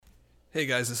Hey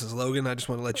guys, this is Logan. I just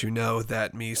want to let you know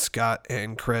that me, Scott,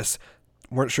 and Chris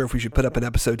weren't sure if we should put up an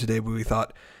episode today, but we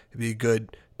thought it'd be a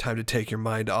good time to take your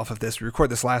mind off of this. We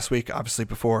recorded this last week, obviously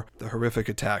before the horrific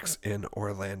attacks in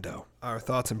Orlando. Our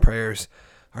thoughts and prayers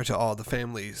are to all the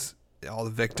families, all the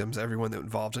victims, everyone that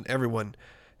involved, and everyone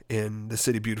in the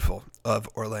city beautiful of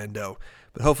Orlando.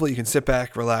 But hopefully you can sit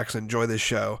back, relax, and enjoy this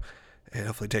show, and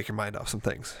hopefully take your mind off some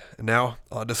things. And now,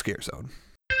 on to Scare Zone.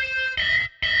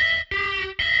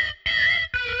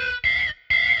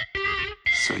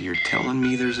 So you're telling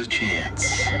me there's a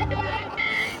chance? Yeah!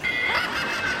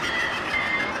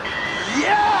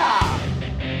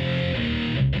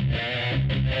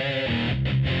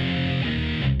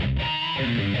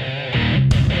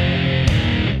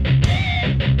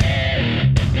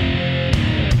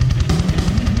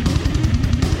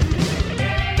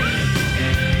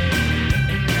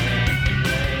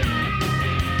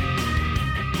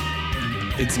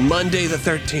 It's Monday the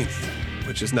 13th.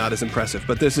 Which is not as impressive,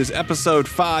 but this is episode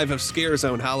 5 of Scare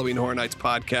Zone Halloween Horror Nights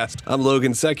podcast. I'm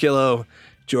Logan Seculo.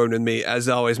 Joined with me, as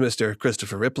always, Mr.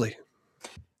 Christopher Ripley.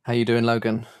 How you doing,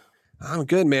 Logan? I'm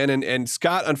good, man. And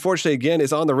Scott, unfortunately, again,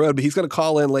 is on the road, but he's going to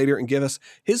call in later and give us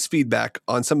his feedback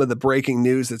on some of the breaking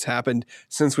news that's happened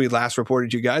since we last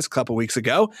reported you guys a couple weeks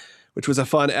ago, which was a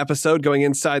fun episode going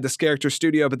inside the Character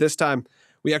studio. But this time,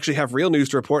 we actually have real news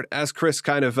to report, as Chris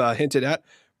kind of hinted at.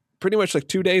 Pretty much like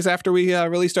 2 days after we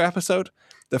released our episode,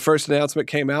 the first announcement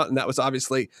came out, and that was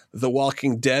obviously The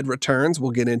Walking Dead returns. We'll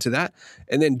get into that.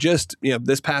 And then just,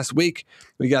 this past week,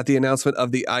 we got the announcement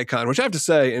of the icon, which I have to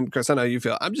say, and Chris, I know how you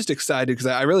feel, I'm just excited because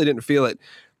I really didn't feel it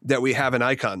that we have an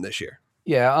icon this year.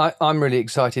 Yeah, I'm really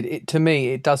excited. To me,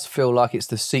 it does feel like it's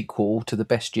the sequel to the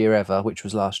best year ever, which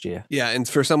was last year. Yeah, and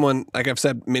for someone, like I've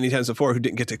said many times before, who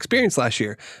didn't get to experience last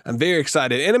year, I'm very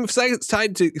excited. And I'm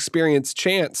excited to experience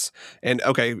Chance. And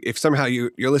okay, if somehow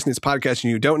you're listening to this podcast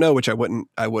and you don't know, which I wouldn't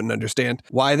understand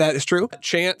why that is true.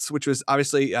 Chance, which was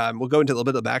obviously, we'll go into a little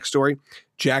bit of the backstory.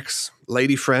 Jack's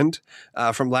lady friend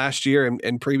from last year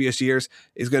and previous years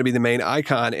is going to be the main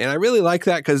icon. And I really like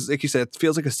that because, like you said, it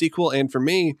feels like a sequel. And for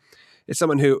me, it's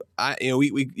someone who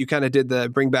you kind of did the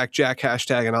bring back Jack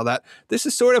hashtag and all that. This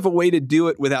is sort of a way to do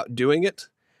it without doing it.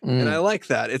 And I like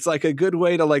that. It's like a good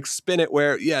way to like spin it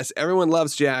where, yes, everyone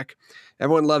loves Jack.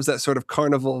 Everyone loves that sort of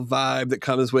carnival vibe that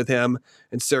comes with him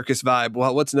and circus vibe.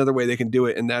 Well, what's another way they can do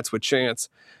it? And that's with Chance.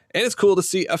 And it's cool to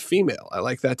see a female. I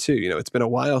like that too. It's been a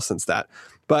while since that.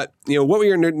 But, what were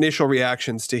your initial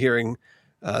reactions to hearing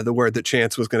the word that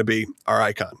Chance was going to be our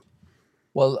icon?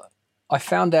 Well, I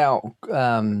found out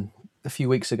a few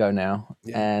weeks ago now,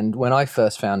 and when I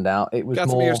first found out, it was got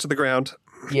some ears to the ground.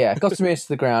 Yeah, got some ears to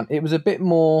the ground. It was a bit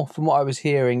more, from what I was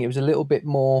hearing, it was a little bit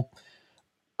more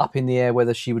up in the air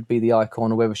whether she would be the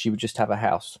icon or whether she would just have a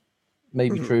house.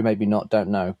 Maybe true, maybe not, don't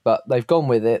know. But they've gone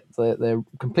with it. They're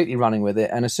completely running with it.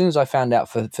 And as soon as I found out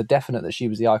for definite that she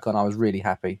was the icon, I was really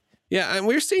happy. Yeah, and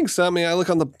we're seeing some. I look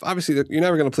on obviously, you're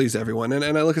never going to please everyone.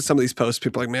 And I look at some of these posts,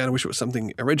 people are like, man, I wish it was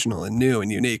something original and new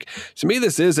and unique. To me,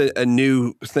 this is a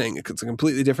new thing. It's a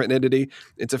completely different entity.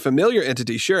 It's a familiar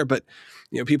entity, sure, but,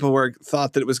 people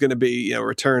thought that it was going to be, a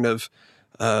return of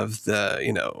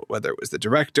the, whether it was the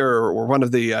director or one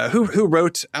of the, who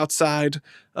wrote outside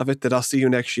of it that I'll see you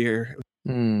next year.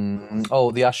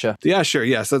 Oh, the Usher. The Usher,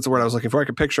 yes, that's the word I was looking for. I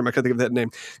could picture him. I couldn't think of that name.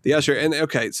 The Usher. And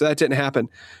okay, so that didn't happen.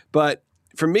 But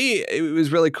for me, it was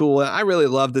really cool. I really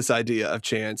love this idea of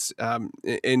Chance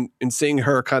in seeing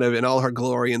her kind of in all her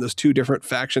glory in those two different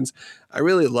factions. I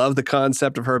really love the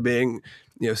concept of her being,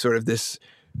 sort of this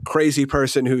crazy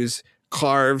person who's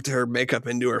carved her makeup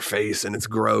into her face and it's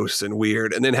gross and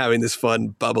weird, and then having this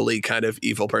fun, bubbly kind of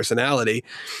evil personality.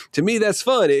 To me, that's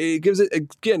fun. It gives it,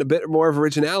 again, a bit more of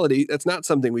originality. That's not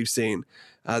something we've seen.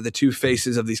 The two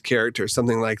faces of these characters,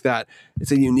 something like that.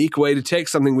 It's a unique way to take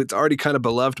something that's already kind of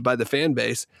beloved by the fan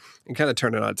base and kind of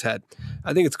turn it on its head.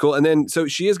 I think it's cool. And then, so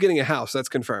she is getting a house. That's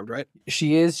confirmed, right?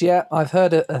 She is, yeah. I've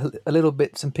heard a little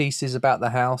bits and pieces about the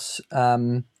house.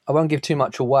 I won't give too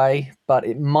much away, but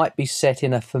it might be set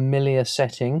in a familiar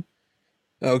setting.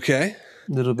 Okay.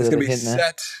 A little bit of a hint there.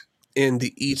 Set in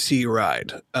the E.T.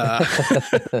 ride.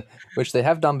 Which they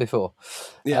have done before.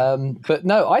 Yeah. But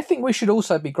no, I think we should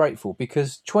also be grateful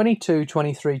because 22,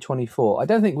 23, 24, I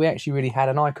don't think we actually really had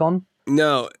an icon.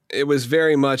 No, it was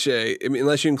very much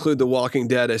unless you include The Walking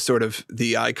Dead as sort of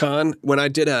the icon. When I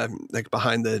did a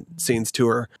behind the scenes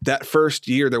tour, that first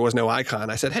year there was no icon.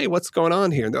 I said, "Hey, what's going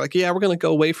on here?" And they're like, "Yeah, we're going to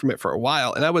go away from it for a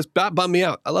while." And that bummed me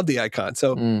out. I love the icon.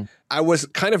 So I was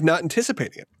kind of not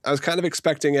anticipating it. I was kind of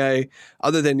expecting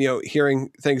other than, hearing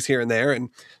things here and there. And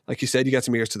like you said, you got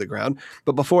some ears to the ground.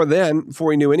 But before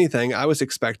we knew anything, I was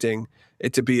expecting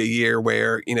it to be a year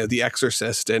where, The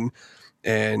Exorcist and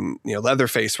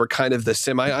Leatherface were kind of the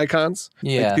semi-icons,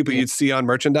 like people you'd see on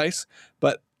merchandise.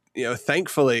 But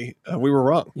thankfully, we were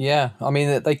wrong. Yeah, I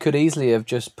mean, they could easily have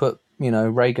just put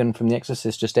Reagan from The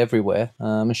Exorcist just everywhere,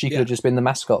 and she could have just been the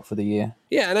mascot for the year.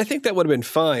 Yeah, and I think that would have been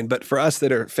fine. But for us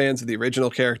that are fans of the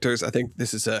original characters, I think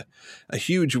this is a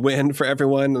huge win for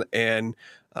everyone, and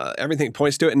everything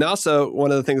points to it. And also,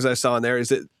 one of the things I saw in there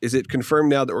is it confirmed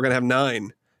now that we're going to have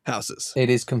 9 houses?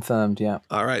 It is confirmed, yeah.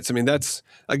 All right. So, I mean, that's,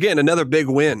 again, another big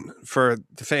win for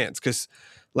the fans, because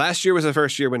last year was the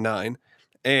first year with 9.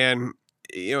 And,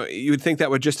 you would think that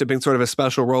would just have been sort of a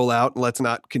special rollout. And let's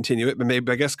not continue it. But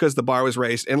maybe, I guess, because the bar was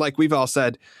raised. And like we've all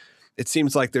said, it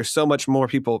seems like there's so many more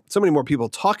people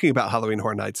talking about Halloween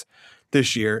Horror Nights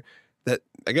this year that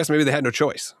I guess maybe they had no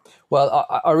choice. Well,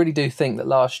 I really do think that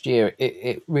last year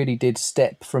it really did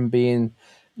step from being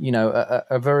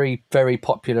a very, very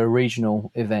popular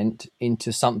regional event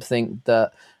into something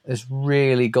that has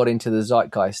really got into the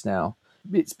zeitgeist now.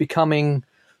 It's becoming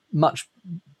much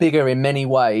bigger in many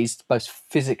ways, both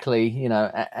physically,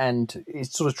 and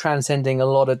it's sort of transcending a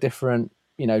lot of different,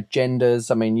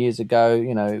 genders. I mean, years ago,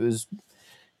 it was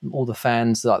all the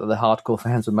fans, like the hardcore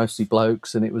fans, were mostly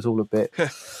blokes, and it was all a bit.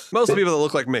 Most people that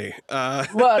look like me. Well,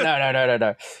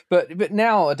 no. But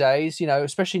nowadays,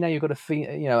 especially now you've got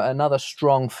another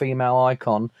strong female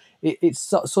icon. It's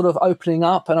sort of opening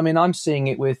up, and I mean, I'm seeing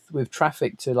it with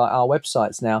traffic to like our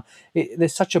websites now.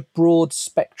 There's such a broad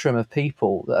spectrum of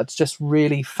people that's just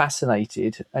really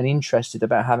fascinated and interested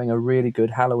about having a really good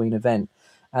Halloween event,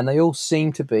 and they all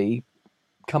seem to be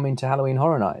coming to Halloween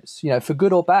Horror Nights, for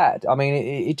good or bad. I mean,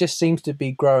 it just seems to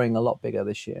be growing a lot bigger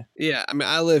this year. Yeah, I mean,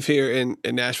 I live here in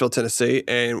Nashville, Tennessee,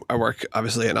 and I work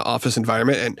obviously in an office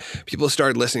environment, and people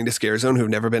started listening to Scare Zone who've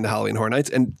never been to Halloween Horror Nights,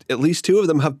 and at least 2 of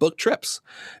them have booked trips.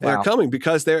 And they're coming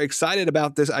because they're excited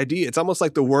about this idea. It's almost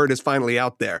like the word is finally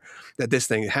out there that this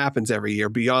thing happens every year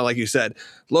beyond, like you said,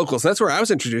 locals. That's where I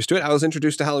was introduced to it. I was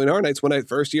introduced to Halloween Horror Nights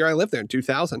first year I lived there in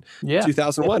 2000. Yeah.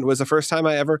 2001 was the first time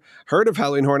I ever heard of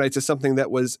Halloween Horror Nights as something that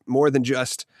was more than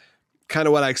just kind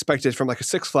of what I expected from like a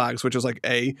Six Flags, which was like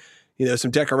some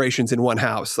decorations in one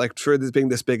house, like for this being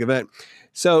this big event.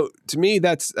 So to me,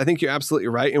 I think you're absolutely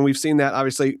right. And we've seen that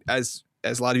obviously, as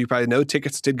a lot of you probably know,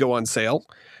 tickets did go on sale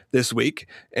this week.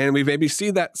 And we've maybe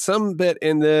seen that some bit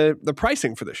in the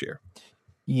pricing for this year.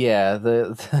 Yeah,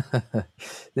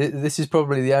 this is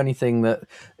probably the only thing that,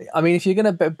 I mean, if you're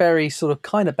going to bury sort of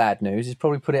kind of bad news, is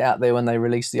probably put it out there when they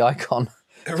release the icon.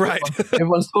 Right.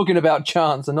 Everyone's talking about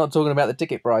chance and not talking about the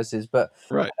ticket prices, but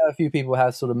right. I know a few people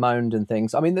have sort of moaned and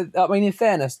things. I mean, in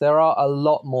fairness, there are a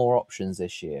lot more options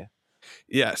this year.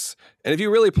 Yes. And if you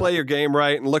really play your game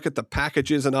right and look at the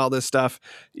packages and all this stuff,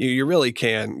 you really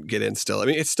can get in still. I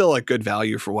mean, it's still a good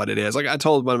value for what it is. Like I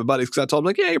told one of my buddies, because I told him,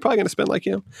 like, yeah, you're probably going to spend like,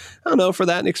 I don't know, for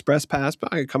that an express pass,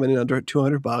 but I could come in under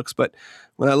 $200. But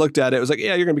when I looked at it, it was like,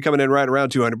 yeah, you're going to be coming in right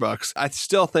around $200. I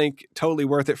still think totally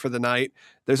worth it for the night.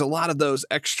 There's a lot of those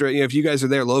extra, if you guys are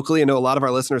there locally, I know a lot of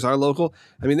our listeners are local.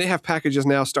 I mean, they have packages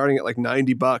now starting at like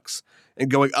 $90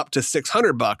 and going up to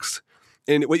 $600.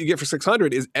 And what you get for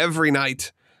 $600 is every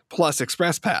night plus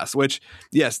express pass, which,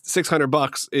 yes,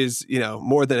 $600 is,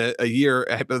 more than a year,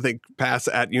 I think, pass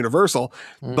at Universal,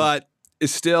 but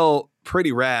is still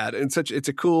pretty rad. And it's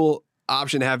a cool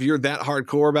option to have. You're that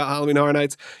hardcore about Halloween Horror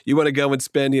Nights. You want to go and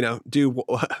spend, do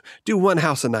one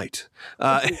house a night.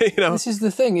 This is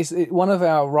the thing. Is one of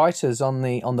our writers on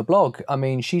the blog. I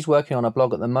mean, she's working on a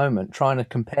blog at the moment trying to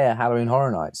compare Halloween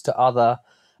Horror Nights to other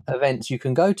events you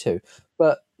can go to.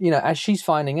 But, as she's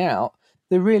finding out,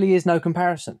 there really is no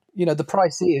comparison. The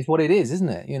price is what it is, isn't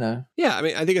it? Yeah, I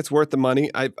mean, I think it's worth the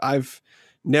money. I've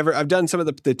done some of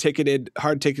the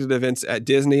hard ticketed events at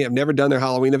Disney. I've never done their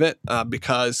Halloween event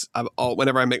because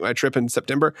whenever I make my trip in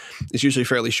September, it's usually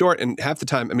fairly short. And half the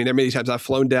time, I mean, there are many times I've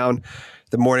flown down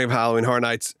the morning of Halloween Horror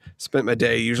Nights, spent my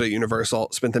day usually at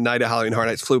Universal, spent the night at Halloween Horror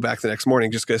Nights, flew back the next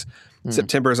morning just because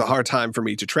September is a hard time for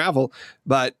me to travel.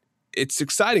 But it's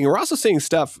exciting. We're also seeing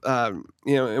stuff, and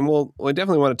we'll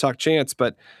definitely want to talk Chance,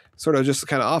 but sort of just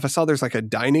kind of off. I saw there's like a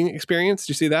dining experience. Did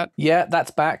you see that? Yeah,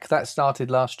 that's back. That started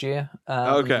last year.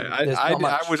 Okay.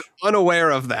 I was unaware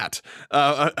of that.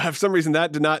 For some reason,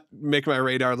 that did not make my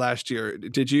radar last year.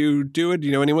 Did you do it? Do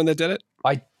you know anyone that did it?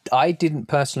 I I didn't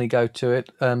personally go to it.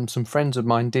 Some friends of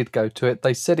mine did go to it.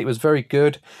 They said it was very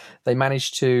good. They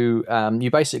managed to.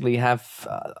 You basically have.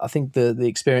 I think the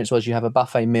experience was you have a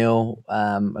buffet meal.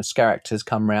 As characters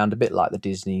come round, a bit like the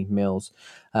Disney meals.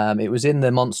 It was in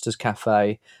the Monsters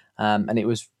Cafe, and it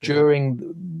was during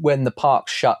when the park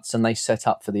shuts and they set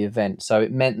up for the event. So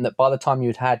it meant that by the time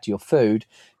you'd had your food,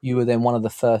 you were then one of the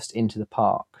first into the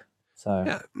park. So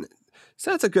Yeah. So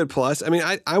that's a good plus. I mean,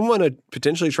 I want to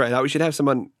potentially try it out. We should have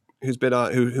someone who's been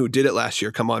on, who did it last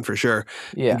year, come on for sure,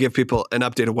 yeah. and give people an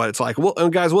update of what it's like. Well,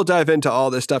 and guys, we'll dive into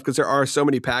all this stuff because there are so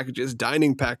many packages,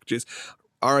 dining packages,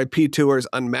 RIP tours,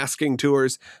 unmasking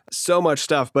tours, so much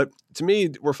stuff. But to me,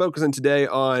 we're focusing today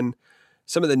on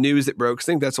some of the news that broke. I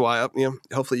think that's why,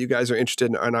 hopefully you guys are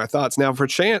interested in our thoughts. Now for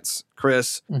Chance,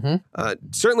 Chris,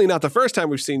 certainly not the first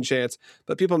time we've seen Chance,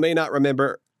 but people may not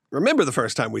remember the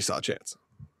first time we saw Chance.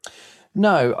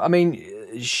 No, I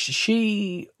mean,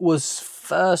 she was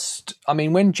first. I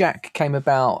mean, when Jack came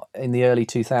about in the early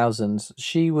 2000s,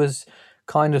 she was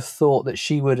kind of thought that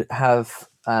she would have,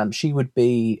 she would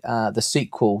be the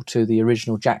sequel to the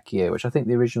original Jack year, which I think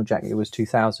the original Jack year was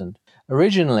 2000.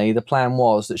 Originally, the plan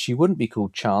was that she wouldn't be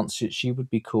called Chance; she would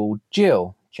be called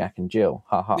Jill. Jack and Jill,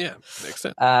 haha. Yeah, makes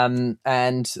sense.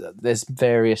 And there's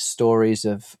various stories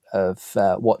of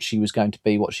what she was going to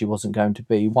be, what she wasn't going to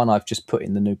be. One I've just put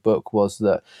in the new book was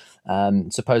that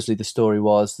supposedly the story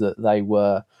was that they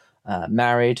were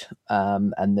married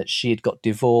and that she had got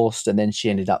divorced, and then she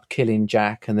ended up killing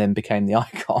Jack and then became the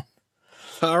icon.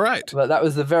 All right. But that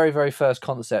was the very, very first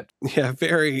concept. Yeah,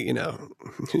 very,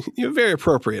 very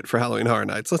appropriate for Halloween Horror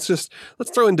Nights. Let's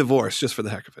throw in divorce just for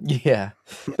the heck of it. Yeah.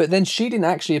 But then she didn't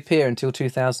actually appear until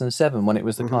 2007 when it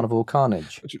was the Carnival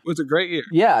Carnage. Which was a great year.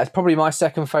 Yeah, it's probably my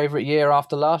second favourite year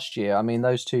after last year. I mean,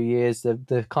 those 2 years,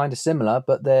 they're kind of similar,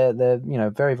 but they're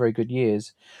very, very good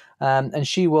years. And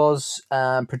she was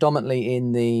predominantly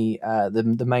in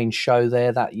the main show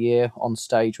there that year on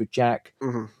stage with Jack.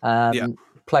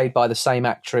 Played by the same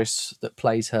actress that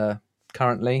plays her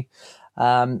currently.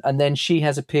 And then she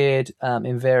has appeared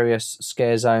in various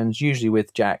scare zones, usually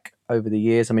with Jack over the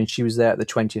years. I mean, she was there at the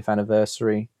 20th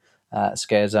anniversary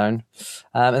scare zone.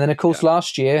 And then, of course,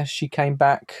 last year she came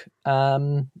back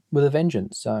with a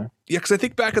vengeance. So yeah, because I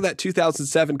think back of that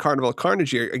 2007 Carnival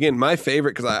Carnage year, again, my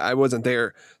favorite, because I wasn't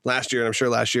there last year, and I'm sure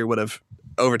last year would have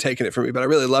overtaken it for me, but I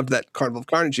really loved that Carnival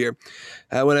Carnage year.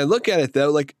 When I look at it,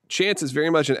 though, like, Chance is very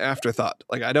much an afterthought.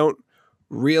 Like, I don't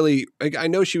really, like, I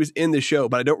know she was in the show,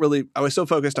 but I was so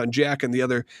focused on Jack and the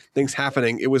other things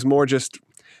happening. It was more just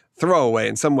throwaway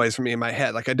in some ways for me in my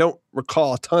head. Like, I don't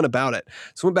recall a ton about it.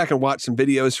 So I went back and watched some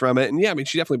videos from it. And yeah, I mean,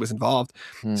 she definitely was involved.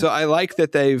 So I like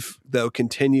that they've, though,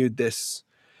 continued this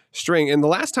string. And the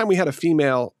last time we had a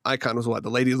female icon was what?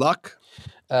 The Lady Luck?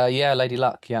 Yeah, Lady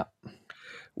Luck, yeah.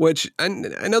 Which I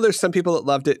know there's some people that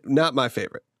loved it. Not my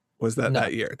favorite was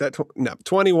that year.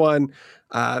 21.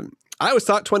 I always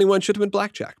thought 21 should have been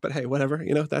Blackjack, but hey, whatever.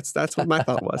 That's what my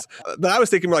thought was. But I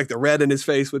was thinking more like the red in his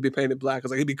face would be painted black. I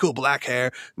was like, it'd be cool, black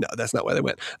hair. No, that's not where they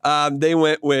went. They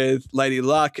went with Lady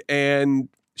Luck, and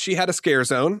she had a scare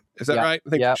zone. Is that right? I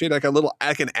think she had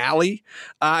like an alley.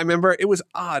 I remember it was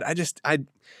odd.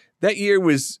 That year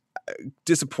was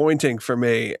disappointing for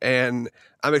me, and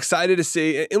I'm excited to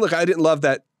see. And look, I didn't love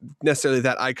that necessarily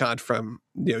that icon from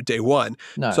day one.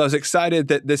 No. So I was excited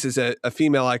that this is a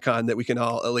female icon that we can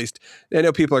all at least. I know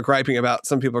some people are griping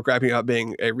about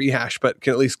being a rehash, but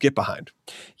can at least get behind.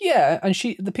 Yeah, and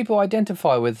the people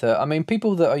identify with her. I mean,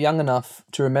 people that are young enough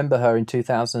to remember her in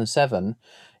 2007.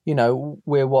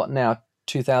 We're what now?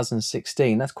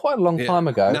 2016. That's quite a long time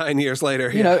ago. 9 years later.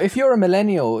 If you're a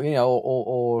millennial,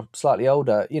 or slightly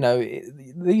older,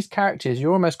 these characters,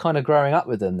 you're almost kind of growing up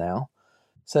with them now.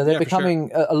 So they're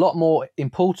becoming a lot more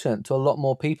important to a lot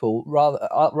more people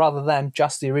rather than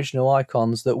just the original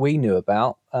icons that we knew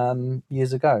about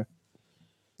years ago.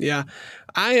 Yeah.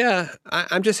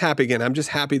 I'm just happy again. I'm just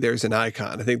happy there's an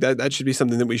icon. I think that should be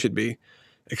something that we should be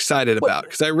excited about,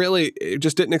 because I really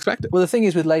just didn't expect it. Well, the thing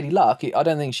is with Lady Luck, I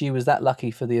don't think she was that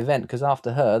lucky for the event, because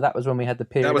after her, that was when we had the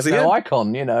period of no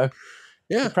icon, Yeah.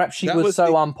 So perhaps she was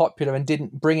so unpopular and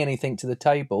didn't bring anything to the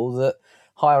table that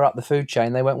higher up the food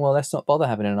chain, they went, well, let's not bother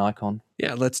having an icon.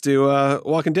 Yeah, let's do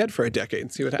Walking Dead for a decade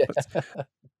and see what happens.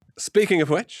 Speaking of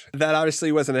which, that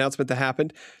obviously was an announcement that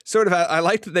happened. Sort of, I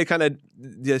liked that they kind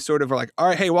of sort of were like, all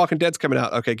right, hey, Walking Dead's coming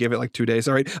out. Okay, give it like 2 days.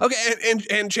 All right. Okay,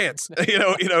 and Chance.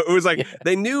 It was like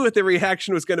they knew what the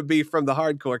reaction was going to be from the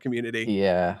hardcore community.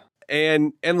 Yeah.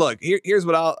 And look, here's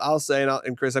what I'll say,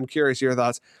 and Chris, I'm curious your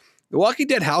thoughts. The Walking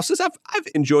Dead houses, I've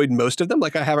enjoyed most of them.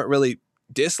 Like, I haven't really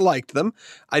disliked them.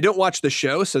 I don't watch the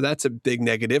show, so that's a big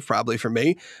negative probably for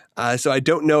me. So I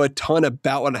don't know a ton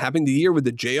about what happened the year with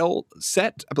the jail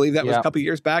set. I believe that was a couple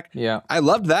years back. Yeah. I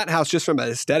loved that house just from an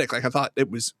aesthetic. Like I thought it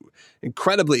was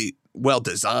incredibly well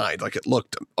designed. Like it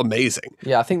looked amazing.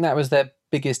 Yeah, I think that was their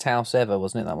biggest house ever,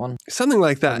 wasn't it, that one? Something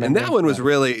like that. And that one was Yeah.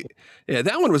 really,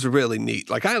 that one was really neat.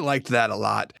 Like I liked that a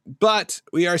lot. But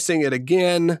we are seeing it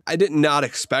again. I did not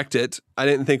expect it. I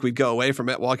didn't think we'd go away from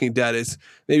it. Walking Dead is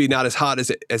maybe not as hot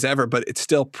as ever, but it's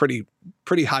still pretty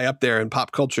high up there in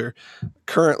pop culture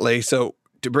currently. So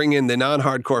to bring in the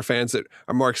non-hardcore fans that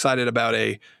are more excited about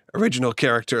a original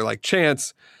character like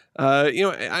Chance,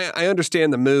 I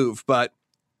understand the move, but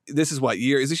this is what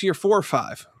year? Is this year 4 or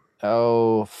 5?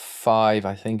 Oh, 5,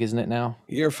 I think, isn't it now?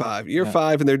 Year 5,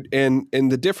 and they're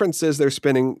and the difference is they're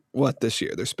spinning what this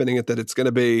year? They're spinning it that it's going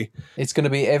to be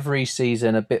every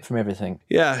season a bit from everything.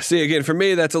 Yeah. See, again, for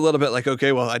me, that's a little bit like,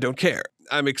 okay, well, I don't care.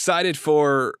 I'm excited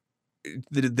for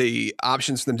the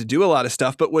options for them to do a lot of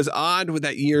stuff, but was odd with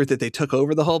that year that they took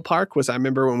over the whole park was I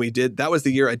remember when that was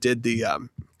the year I did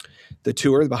the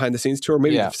tour, the behind the scenes tour,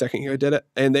 maybe the second year I did it.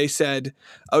 And they said,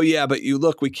 oh yeah, but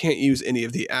we can't use any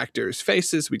of the actors'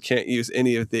 faces. We can't use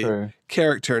any of the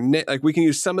character, like we can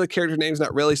use some of the character names,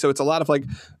 not really. So it's a lot of like,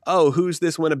 oh, who's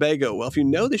this Winnebago? Well, if you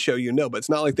know the show, but it's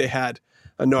not like they had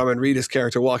a Norman Reedus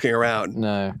character walking around.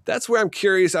 No. That's where I'm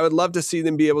curious. I would love to see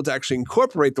them be able to actually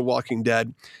incorporate The Walking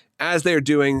Dead as they're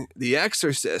doing The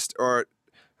Exorcist or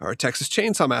Texas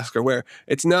Chainsaw Massacre, where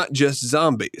it's not just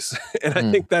zombies. And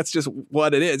I think that's just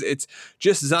what it is. It's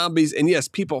just zombies. And yes,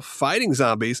 people fighting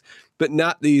zombies, but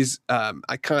not these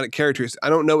iconic characters.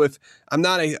 I don't know if I'm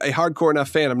not a hardcore enough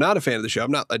fan. I'm not a fan of the show.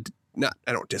 I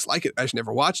don't dislike it. I just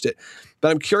never watched it.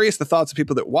 But I'm curious the thoughts of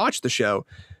people that watch the show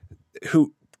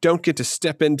who don't get to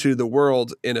step into the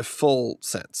world in a full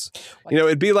sense.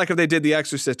 It'd be like if they did The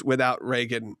Exorcist without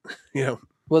Reagan,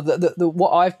 Well, what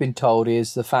I've been told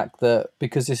is the fact that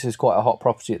because this is quite a hot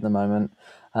property at the moment,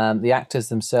 the actors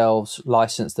themselves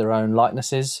license their own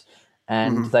likenesses,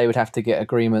 and they would have to get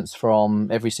agreements from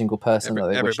every single person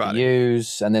that they wish to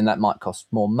use, and then that might cost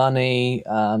more money.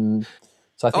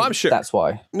 So I think I'm sure. That's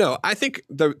why. No, I think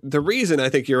the reason, I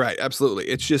think you're right. Absolutely.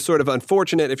 It's just sort of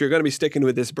unfortunate if you're going to be sticking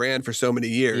with this brand for so many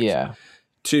years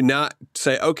to not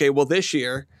say, okay, well, this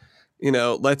year,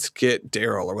 let's get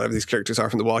Daryl or whatever these characters are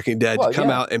from The Walking Dead to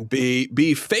come out and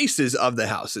be faces of the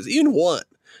houses. Even one,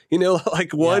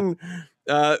 like one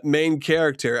main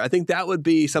character. I think that would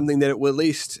be something that it would at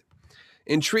least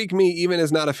intrigue me, even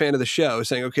as not a fan of the show,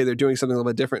 saying, okay, they're doing something a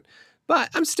little bit different. But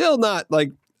I'm still not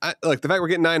like the fact we're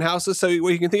getting 9 houses. So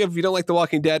what you can think of if you don't like The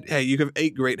Walking Dead, hey, you have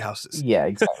 8 great houses. Yeah,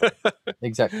 exactly.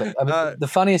 Exactly. I mean, the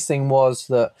funniest thing was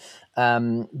that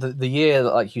the year,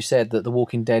 like you said, that The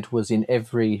Walking Dead was in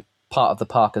every part of the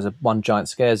park as one giant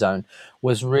scare zone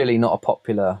was really not a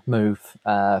popular move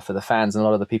for the fans and a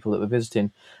lot of the people that were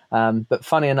visiting. But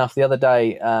funny enough, the other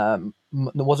day, it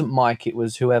wasn't Mike, it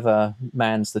was whoever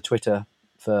mans the Twitter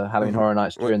for Halloween Horror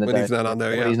Nights during the day. When he's not on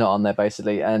there, When he's not on there,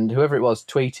 basically. And whoever it was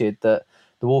tweeted that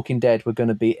The Walking Dead were going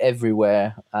to be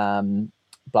everywhere,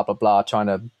 blah, blah, blah, trying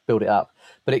to build it up.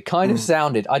 But it kind of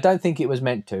sounded, I don't think it was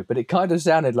meant to, but it kind of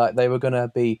sounded like they were going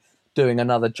to be doing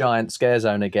another giant scare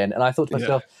zone again. And I thought to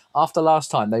myself, after last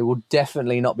time, they will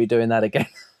definitely not be doing that again.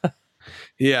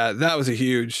 Yeah, that was a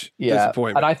huge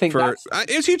disappointment. And I think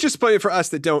it's a huge disappointment for us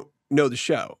that don't know the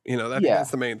show.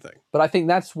 That's the main thing. But I think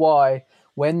that's why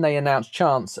when they announced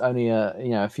Chance only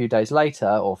a few days later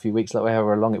or a few weeks later,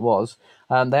 however long it was,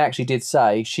 they actually did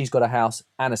say she's got a house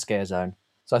and a scare zone.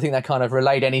 So I think that kind of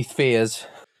relayed any fears.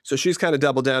 So she's kind of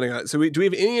double downing on it. So do we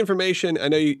have any information? I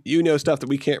know you know stuff that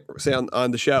we can't say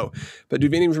on the show, but do we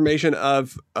have any information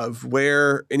of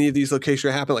where any of these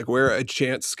locations happen, like where a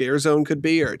Chance scare zone could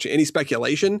be, or any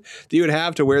speculation that you would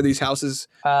have to where these houses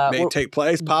may take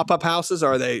place? Pop-up houses?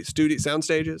 Are they sound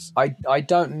stages? I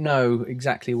don't know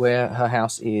exactly where her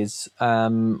house is.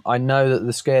 I know that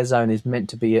the scare zone is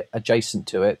meant to be adjacent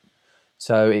to it.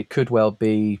 So it could well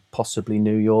be possibly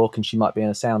New York, and she might be in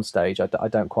a soundstage. I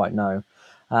don't quite know.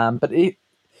 But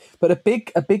a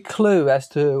big clue as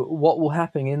to what will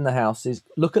happen in the house is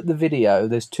look at the video.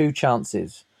 There's 2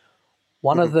 chances.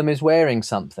 One of them is wearing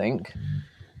something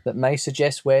that may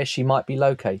suggest where she might be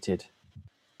located.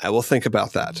 I will think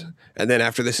about that. And then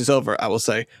after this is over, I will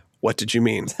say, what did you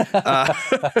mean?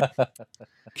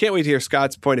 Can't wait to hear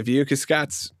Scott's point of view, because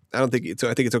I think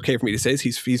it's okay for me to say this.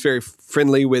 He's very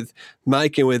friendly with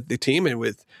Mike and with the team and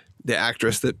with the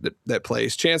actress that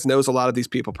plays Chance, knows a lot of these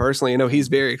people personally. I know he's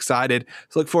very excited.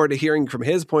 So look forward to hearing from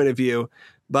his point of view.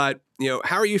 But,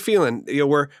 how are you feeling?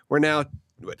 We're now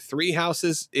 3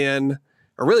 houses in,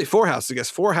 or really 4 houses, I guess,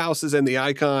 4 houses and the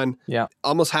icon. Yeah.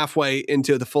 Almost halfway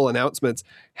into the full announcements.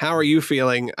 How are you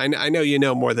feeling? I know you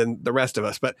know more than the rest of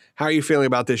us, but how are you feeling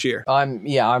about this year?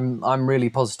 I'm really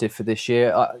positive for this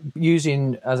year.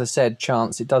 Using, as I said,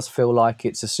 Chance, it does feel like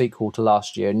it's a sequel to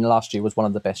last year, and last year was one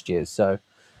of the best years. So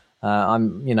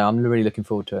I'm really looking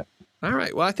forward to it. All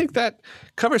right. Well, I think that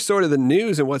covers sort of the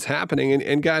news and what's happening.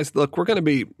 And guys, look, we're going to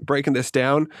be breaking this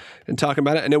down and talking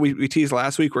about it. I know we teased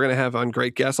last week we're going to have on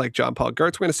great guests like John Paul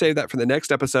Gertz. We're going to save that for the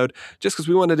next episode just because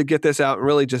we wanted to get this out and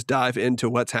really just dive into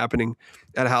what's happening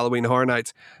at Halloween Horror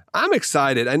Nights. I'm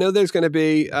excited. I know there's going to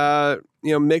be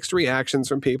mixed reactions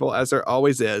from people, as there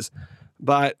always is.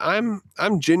 But I'm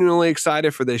genuinely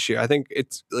excited for this year. I think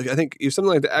you have something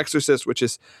like The Exorcist, which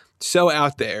is so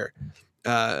out there.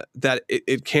 That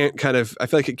it can't I feel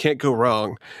like it can't go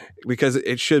wrong because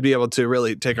it should be able to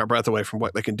really take our breath away from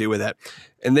what they can do with that.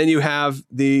 And then you have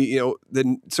the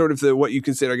sort of what you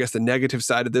consider, I guess, the negative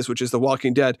side of this, which is The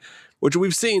Walking Dead, which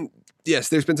we've seen. Yes,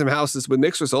 there's been some houses with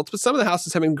mixed results, but some of the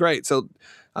houses have been great. So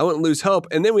I wouldn't lose hope.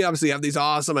 And then we obviously have these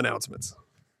awesome announcements.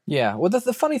 Yeah. Well,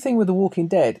 the funny thing with The Walking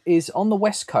Dead is on the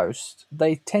West Coast,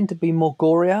 they tend to be more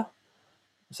gorier.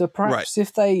 So perhaps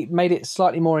if they made it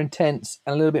slightly more intense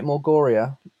and a little bit more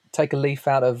gorier, take a leaf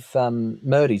out of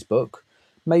Murdy's book,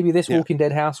 maybe this Walking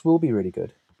Dead house will be really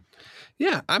good.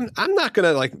 Yeah, I'm not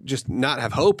gonna just not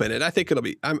have hope in it. I think it'll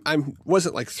be. I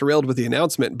wasn't thrilled with the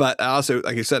announcement, but I also,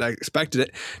 like I said, I expected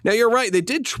it. Now you're right. They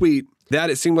did tweet that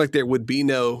it seemed like there would be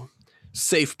no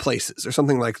safe places or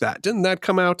something like that. Didn't that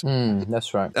come out?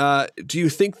 That's right. Do you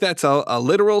think that's a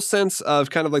literal sense of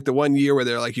kind of like the 1 year where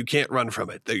they're like, you can't run from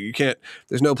it, that you can't,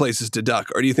 there's no places to duck,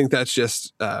 or do you think that's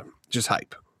just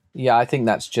hype? Yeah, I think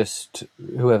that's just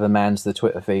whoever mans the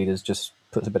Twitter feed has just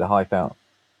puts a bit of hype out.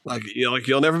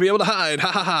 You'll never be able to hide,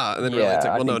 ha ha ha. And then it's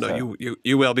like, well, no, so.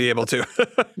 you will be able to.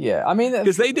 Yeah, I mean,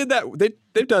 because they did that.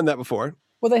 They've done that before.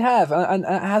 Well, they have, and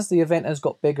as the event has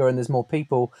got bigger and there's more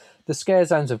people, the scare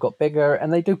zones have got bigger,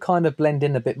 and they do kind of blend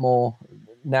in a bit more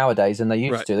nowadays than they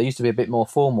used to. They used to be a bit more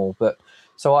formal, but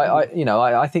so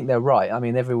I think they're right. I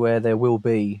mean, everywhere there will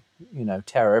be,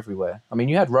 terror everywhere. I mean,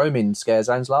 you had roaming scare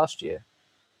zones last year.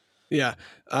 Yeah.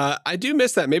 I do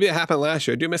miss that. Maybe it happened last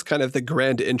year. I do miss kind of the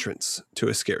grand entrance to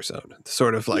a scare zone.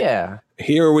 Sort of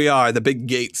here we are, the big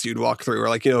gates you'd walk through, or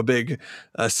a big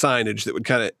signage that would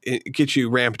kind of get you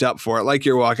ramped up for it, like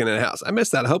you're walking in a house. I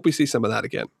miss that. I hope we see some of that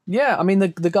again. Yeah. I mean,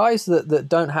 the guys that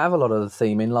don't have a lot of the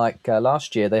theming, like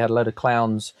last year, they had a load of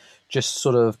clowns just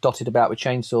sort of dotted about with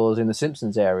chainsaws in the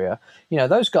Simpsons area.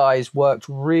 Those guys worked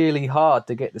really hard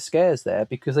to get the scares there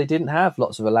because they didn't have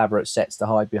lots of elaborate sets to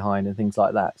hide behind and things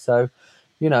like that. So,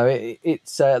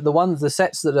 it's the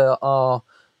sets that are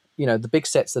the big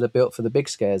sets that are built for the big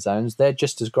scare zones, they're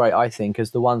just as great, I think,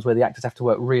 as the ones where the actors have to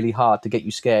work really hard to get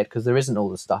you scared because there isn't all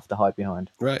the stuff to hide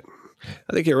behind. Right.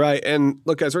 I think you're right. And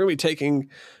look, guys, we're going to be taking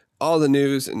all the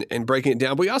news and breaking it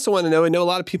down. But we also want to know, I know a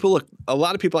lot of people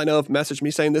I know have messaged me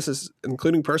saying this is,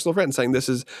 including personal friends, saying this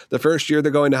is the first year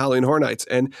they're going to Halloween Horror Nights.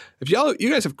 And if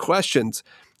you guys have questions,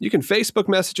 you can Facebook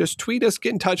message us, tweet us,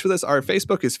 get in touch with us. Our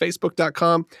Facebook is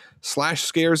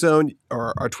facebook.com/scarezone,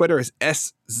 or our Twitter is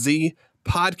SZ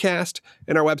podcast,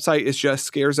 and our website is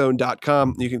just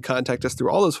scarezone.com. You can contact us through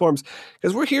all those forms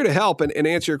because we're here to help and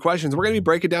answer your questions. We're going to be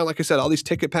breaking down, like I said, all these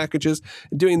ticket packages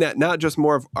and doing that, not just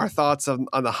more of our thoughts on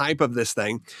the hype of this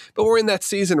thing, but we're in that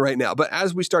season right now. But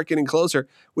as we start getting closer,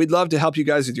 we'd love to help you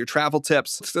guys with your travel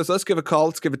tips. So let's give a call.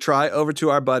 Let's give a try over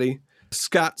to our buddy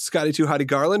Scotty Too Hottie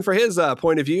Garland for his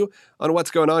point of view on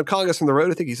what's going on, calling us from the road.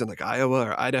 I think he's in Iowa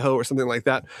or Idaho or something like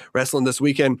that, wrestling this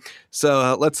weekend.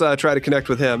 So let's try to connect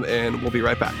with him, and we'll be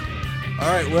right back. All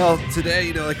right. Well,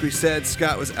 today, like we said,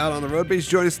 Scott was out on the road, but he's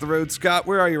joined us on the road. Scott,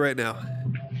 where are you right now?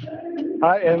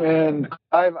 I am in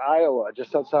Iowa,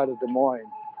 just outside of Des Moines.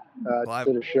 Just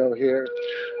did a show here,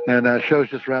 and show's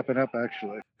just wrapping up,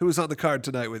 actually. Who was on the card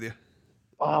tonight with you?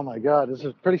 Oh, my God. This is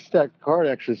a pretty stacked card,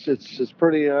 actually. It's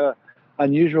pretty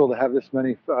unusual to have this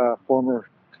many former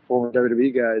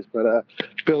WWE guys, but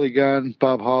Billy Gunn,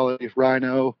 Bob Holly,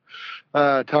 Rhino,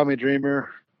 Tommy Dreamer,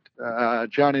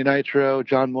 Johnny Nitro,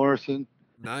 John Morrison.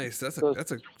 Nice. That's a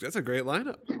great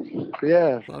lineup.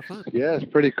 Yeah. A lot of fun. Yeah, it's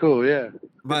pretty cool. Yeah.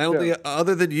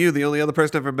 Other than you, the only other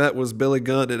person I ever met was Billy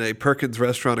Gunn in a Perkins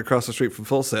restaurant across the street from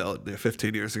Full Sail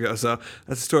 15 years ago. So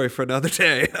that's a story for another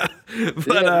day.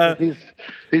 But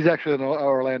he's actually an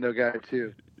Orlando guy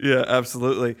too. Yeah,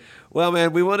 absolutely. Well,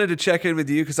 man, we wanted to check in with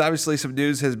you because obviously some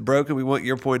news has broken. We want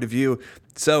your point of view.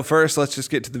 So first, let's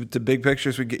just get to the big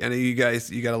pictures. I know you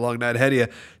got a long night ahead of you.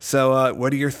 So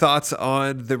what are your thoughts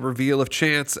on the reveal of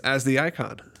Chance as the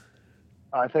icon?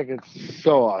 I think it's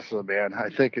so awesome, man. I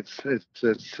think it's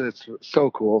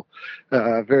so cool.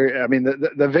 Very. I mean,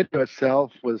 the video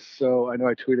itself was so. I know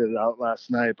I tweeted it out last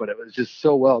night, but it was just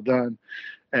so well done.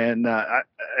 And I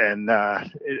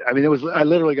mean, it was. I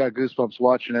literally got goosebumps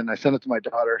watching it. And I sent it to my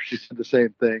daughter. She said the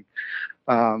same thing.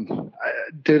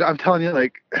 Dude, I'm telling you,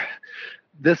 like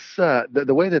this,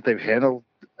 the way that they've handled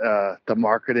the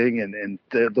marketing and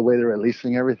the way they're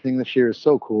releasing everything this year is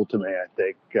so cool to me. I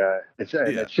think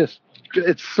it's just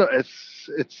it's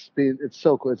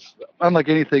so cool. It's unlike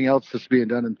anything else that's being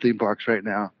done in theme parks right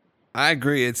now. I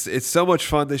agree. It's so much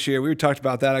fun this year. We talked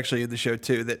about that actually in the show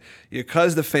too. That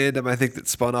because the fandom, I think, that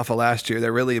spun off of last year,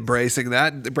 they're really embracing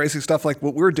that, embracing stuff like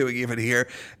what we're doing even here,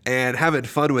 and having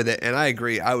fun with it. And I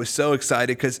agree. I was so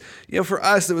excited because for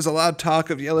us there was a lot of talk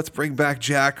of let's bring back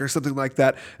Jack or something like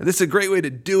that, and this is a great way to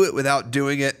do it without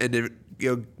doing it and to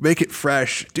make it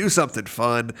fresh, do something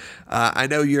fun. I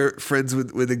know you're friends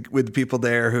with the people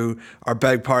there who are a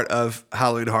big part of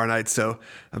Halloween Horror Nights, so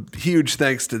a huge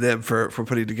thanks to them for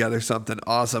putting together something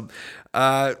awesome.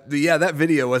 That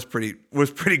video was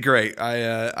pretty great.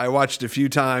 I watched it a few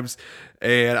times,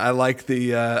 and I like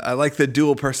the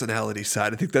dual personality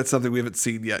side. I think that's something we haven't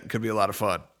seen yet. It could be a lot of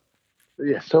fun.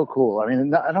 Yeah, so cool. I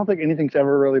mean, I don't think anything's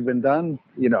ever really been done,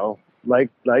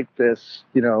 like this,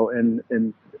 and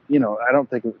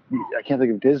I can't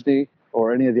think of Disney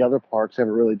or any of the other parks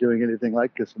ever really doing anything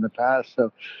like this in the past.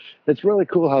 So it's really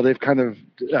cool how they've kind of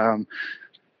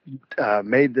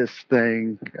made this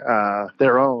thing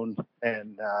their own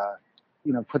and,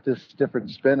 put this different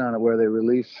spin on it where they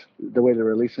release the way they're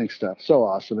releasing stuff. So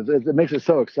awesome. It makes it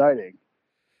so exciting.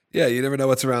 Yeah, you never know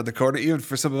what's around the corner. Even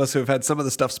for some of us who have had some of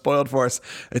the stuff spoiled for us,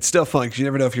 it's still fun because you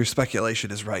never know if your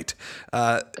speculation is right.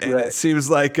 And right. It seems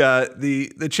like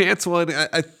the chance one,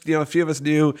 a few of us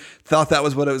thought that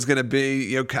was what it was going to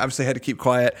be. Obviously had to keep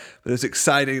quiet, but it was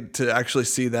exciting to actually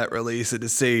see that release and to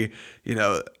see,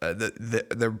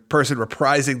 the person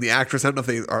reprising the actress. I don't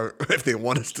know if they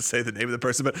want us to say the name of the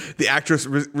person, but the actress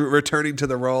returning to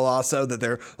the role also, that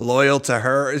they're loyal to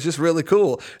her, is just really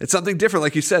cool. It's something different,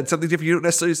 like you said, something different you don't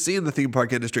necessarily see in the theme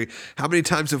park industry. How many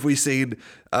times have we seen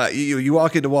you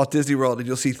walk into Walt Disney World and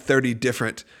you'll see 30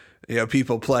 different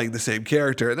people playing the same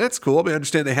character, and that's cool. I mean, I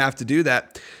understand they have to do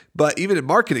that, but even in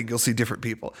marketing, you'll see different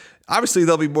people. Obviously,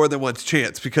 there'll be more than one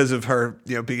chance because of her,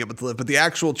 being able to live. But the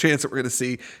actual chance that we're going to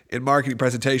see in marketing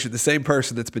presentation, the same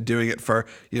person that's been doing it for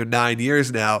 9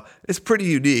 years now, is pretty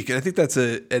unique, and I think that's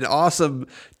an awesome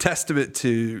testament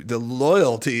to the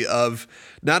loyalty of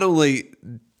not only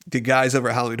the guys over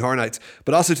at Halloween Horror Nights,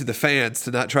 but also to the fans,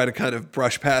 to not try to kind of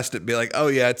brush past it and be like, oh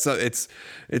yeah, it's the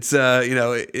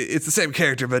same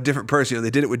character but a different person.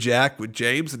 They did it with Jack, with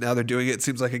James, and now they're doing it. It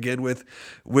seems like again with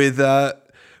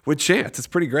Chance. It's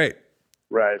pretty great.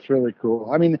 Right, it's really cool.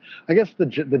 I mean, I guess the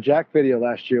Jack video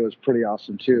last year was pretty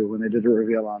awesome too when they did a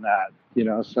reveal on that.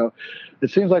 So it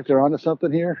seems like they're onto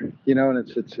something here. And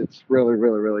it's really,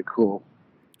 really, really cool.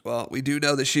 Well, we do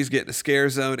know that she's getting a scare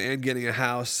zone and getting a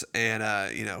house,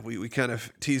 and we kind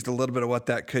of teased a little bit of what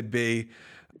that could be.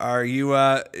 Are you?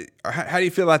 How do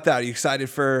you feel about that? Are you excited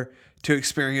to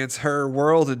experience her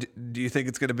world? And do you think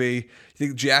it's going to be? You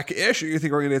think Jack-ish, or you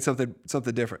think we're going to get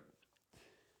something different?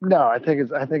 No, I think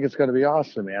it's going to be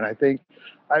awesome, man. I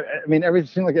mean,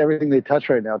 everything like everything they touch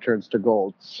right now turns to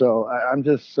gold. So I'm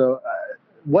just so.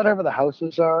 Whatever the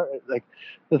houses are, like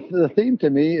the theme to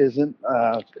me isn't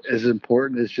as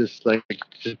important as just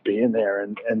being there,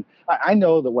 and I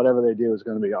know that whatever they do is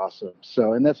going to be awesome.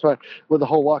 So, and that's why with the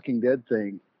whole Walking Dead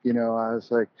thing, I was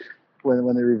like,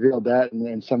 when they revealed that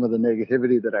and some of the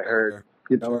negativity that I heard,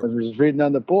 I was reading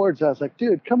on the boards, I was like,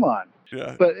 dude, come on.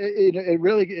 Yeah. But it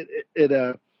really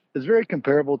is very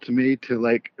comparable to me to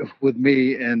like with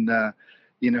me and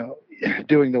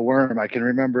doing the worm. I can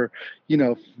remember,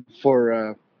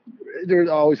 there'd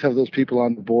always have those people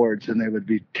on the boards and they would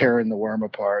be tearing the worm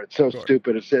apart. It's so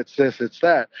stupid. It's this, it's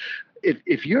that.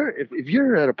 If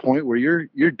you're at a point where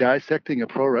you're dissecting a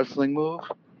pro wrestling move,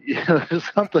 there's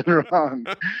something wrong.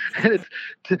 And it's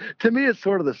to me, it's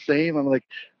sort of the same. I'm like,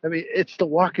 I mean, it's The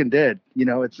Walking Dead.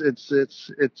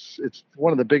 It's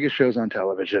one of the biggest shows on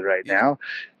television right now,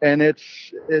 and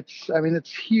it's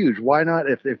huge. Why not?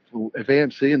 If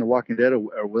AMC and The Walking Dead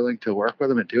are willing to work with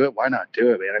them and do it, why not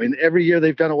do it, man? I mean, every year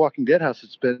they've done a Walking Dead house,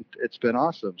 it's been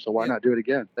awesome. So why not do it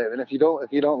again? And if you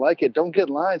don't like it, don't get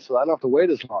in line so I don't have to wait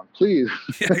as long, please.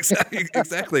 Yeah,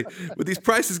 exactly. With these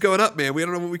prices going up, man, we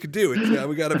don't know what we could do.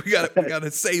 We gotta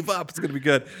save up. It's gonna be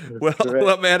good.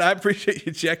 Well, man, I appreciate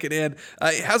you checking in.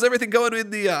 How's everything going in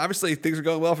the? Obviously, things are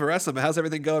going well for wrestling. But how's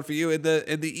everything going for you in the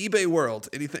eBay world?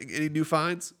 Any new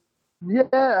finds?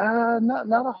 Yeah,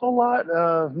 not a whole lot.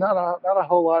 Not a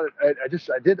whole lot.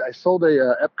 I sold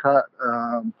a Epcot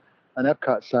an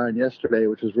Epcot sign yesterday,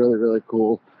 which was really really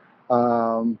cool.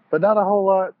 But not a whole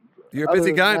lot. You're a Other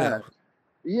busy than guy that. now.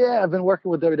 Yeah, I've been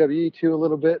working with WWE too a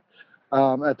little bit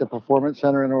at the Performance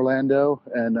Center in Orlando,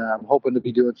 and I'm hoping to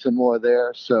be doing some more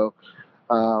there. So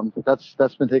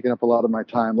that's been taking up a lot of my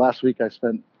time. Last week I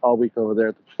spent all week over there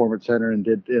at the Performance Center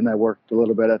and I worked a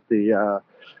little bit at the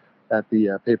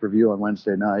pay-per-view on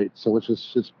Wednesday night. So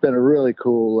it's been a really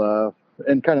cool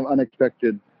and kind of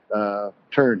unexpected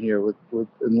turn here with in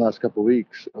the last couple of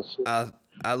weeks.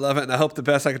 I love it, and I hope the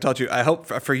best I can tell you. I hope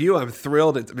for you, I'm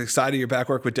thrilled. I'm excited you're back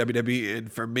work with WWE,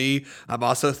 and for me, I'm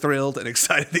also thrilled and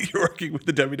excited that you're working with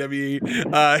the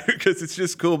WWE because it's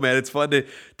just cool, man. It's fun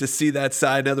to see that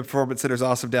side. Another Performance Center is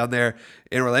awesome down there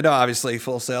in Orlando. Obviously,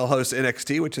 Full Sail hosts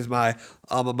NXT, which is my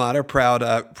alma mater, proud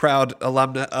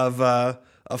alumna of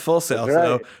Full Sail.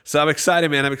 Right. So I'm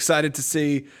excited, man. I'm excited to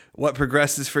see what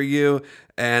progresses for you,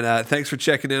 and thanks for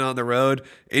checking in on the road.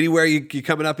 Anywhere you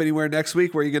coming up anywhere next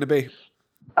week? Where are you going to be?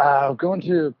 Going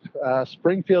to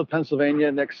Springfield,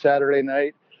 Pennsylvania next Saturday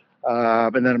night.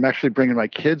 And then I'm actually bringing my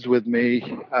kids with me.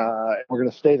 We're going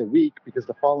to stay the week because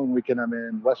the following weekend I'm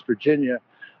in West Virginia.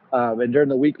 And during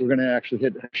the week, we're going to actually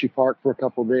hit Hershey Park for a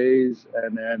couple days.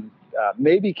 And then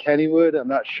maybe Kennywood, I'm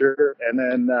not sure. And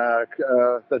then I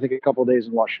think a couple days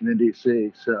in Washington,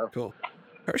 D.C. So Cool.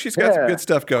 Hershey's got some good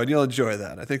stuff going. You'll enjoy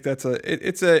that. I think that's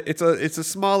it's a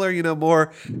smaller,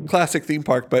 more classic theme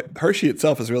park, but Hershey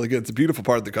itself is really good. It's a beautiful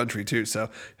part of the country too. So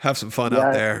have some fun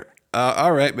out there.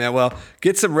 All right, man. Well,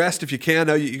 get some rest if you can. I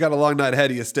know you got a long night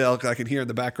ahead of you still. I can hear in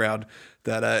the background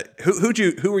that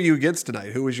who were you against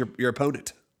tonight? Who was your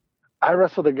opponent? I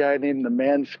wrestled a guy named the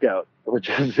Man Scout, which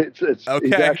is it's okay.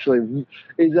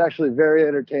 He's actually very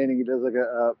entertaining. He does like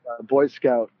a Boy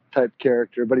Scout type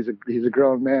character, but he's a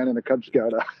grown man in a Cub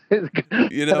Scout. Man,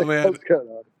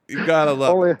 you gotta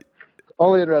love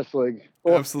only in wrestling.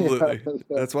 Absolutely.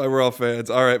 That's why we're all fans.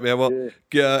 All right, man. Well,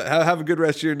 have a good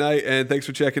rest of your night, and thanks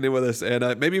for checking in with us.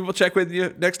 And maybe we'll check with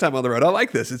you next time on the road. I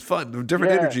like this. It's fun.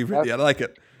 Different energy for you. I like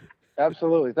it.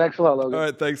 Absolutely. Thanks a lot, Logan. All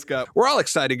right. Thanks, Scott. We're all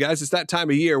excited, guys. It's that time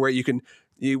of year where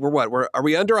are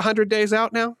we under 100 days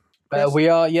out now? We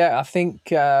are, yeah. I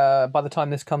think by the time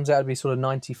this comes out, it'll be sort of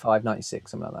 95,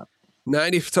 96, something like that.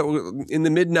 90, so in the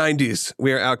mid 90s,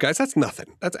 we are out, guys. That's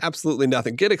nothing. That's absolutely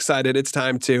nothing. Get excited. It's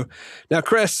time to. Now,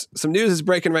 Chris, some news is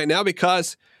breaking right now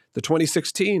because the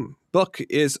 2016 book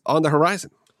is on the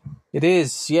horizon. It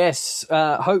is, yes.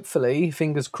 Hopefully,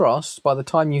 fingers crossed, by the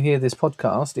time you hear this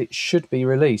podcast, it should be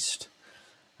released.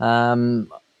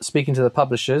 Speaking to the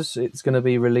publishers, it's going to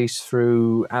be released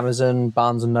through Amazon,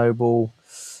 Barnes & Noble,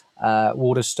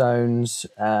 Waterstones,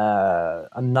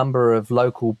 a number of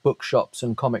local bookshops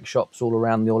and comic shops all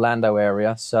around the Orlando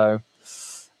area. So,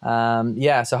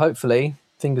 so hopefully,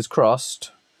 fingers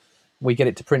crossed, we get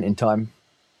it to print in time.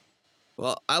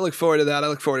 Well, I look forward to that. I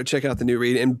look forward to checking out the new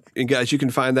read. And guys, you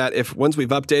can find that once we've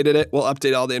updated it, we'll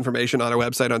update all the information on our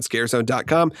website on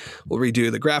scarezone.com. We'll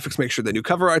redo the graphics, make sure the new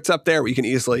cover art's up there where you can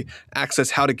easily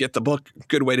access how to get the book.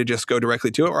 Good way to just go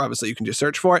directly to it, or obviously you can just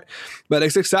search for it. But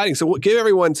it's exciting. So we'll give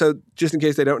everyone, so just in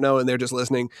case they don't know and they're just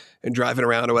listening and driving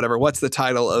around or whatever, what's the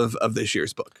title of this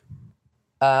year's book?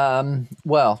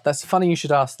 Well, that's funny you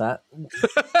should ask that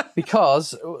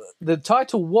because the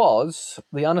title was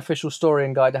The Unofficial Story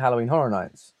and Guide to Halloween Horror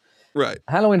Nights. Right.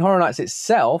 Halloween Horror Nights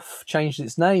itself changed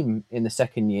its name in the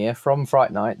second year from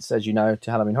Fright Nights, as you know,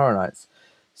 to Halloween Horror Nights.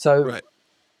 So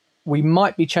we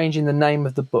might be changing the name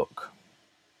of the book.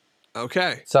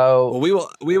 Okay. So we will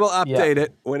update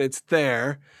it when it's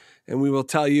there. And we will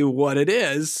tell you what it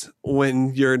is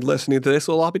when you're listening to this.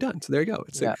 It'll all be done. So there you go.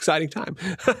 It's an exciting time.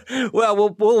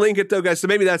 Well, we'll link it though, guys. So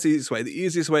maybe that's the easiest way. The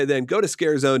easiest way then, go to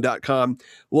scarezone.com.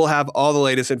 We'll have all the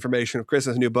latest information of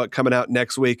Chris's new book coming out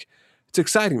next week. It's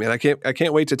exciting, man. I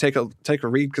can't wait to take a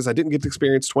read because I didn't get to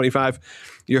experience 25.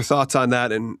 Your thoughts on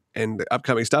that and the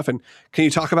upcoming stuff. And can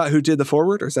you talk about who did the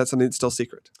foreword, or is that something that's still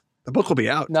secret? The book will be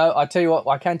out. No, I tell you what,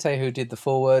 I can tell you who did the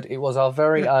foreword. It was our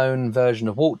very own version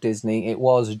of Walt Disney. It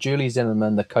was Julie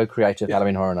Zimmerman, the co-creator of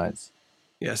Halloween Horror Nights.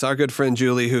 Yes, our good friend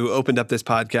Julie, who opened up this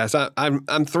podcast.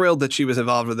 I'm thrilled that she was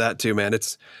involved with that too, man.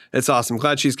 It's awesome.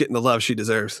 Glad she's getting the love she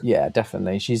deserves. Yeah,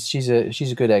 definitely. She's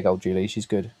a good egg, old Julie. She's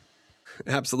good.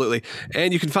 Absolutely.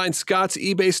 And you can find Scott's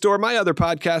eBay store, my other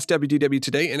podcast, WDW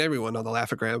Today, and everyone on the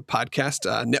Laugh-O-Gram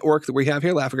podcast network that we have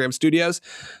here, Laugh-O-Gram Studios,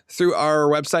 through our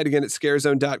website, again, at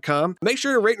scarezone.com. Make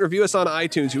sure to rate and review us on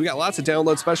iTunes. We got lots of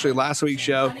downloads, especially last week's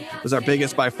show was our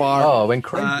biggest by far. Oh, it went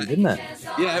crazy, didn't it?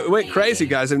 Yeah, it went crazy,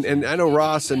 guys. And I know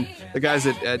Ross and The guys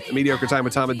at Mediocre Time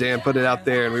with Tom and Dan put it out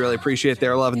there, and we really appreciate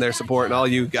their love and their support, and all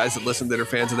you guys that listen that are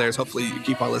fans of theirs. Hopefully you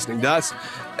keep on listening to us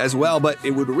as well. But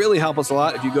it would really help us a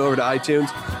lot if you go over to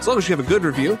iTunes. As long as you have a good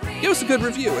review, give us a good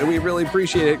review, and we really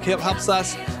appreciate it. It helps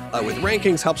us with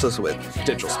rankings, helps us with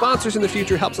potential sponsors in the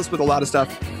future, helps us with a lot of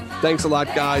stuff. Thanks a lot,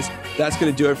 guys. That's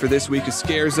going to do it for this week of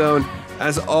Scare Zone.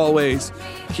 As always,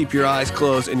 keep your eyes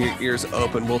closed and your ears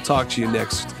open. We'll talk to you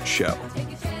next show.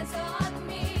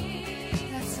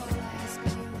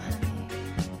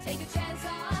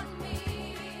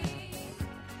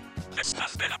 This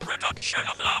has been a production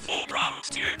of Lawful Brown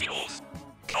Studios.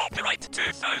 Copyright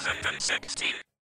 2016.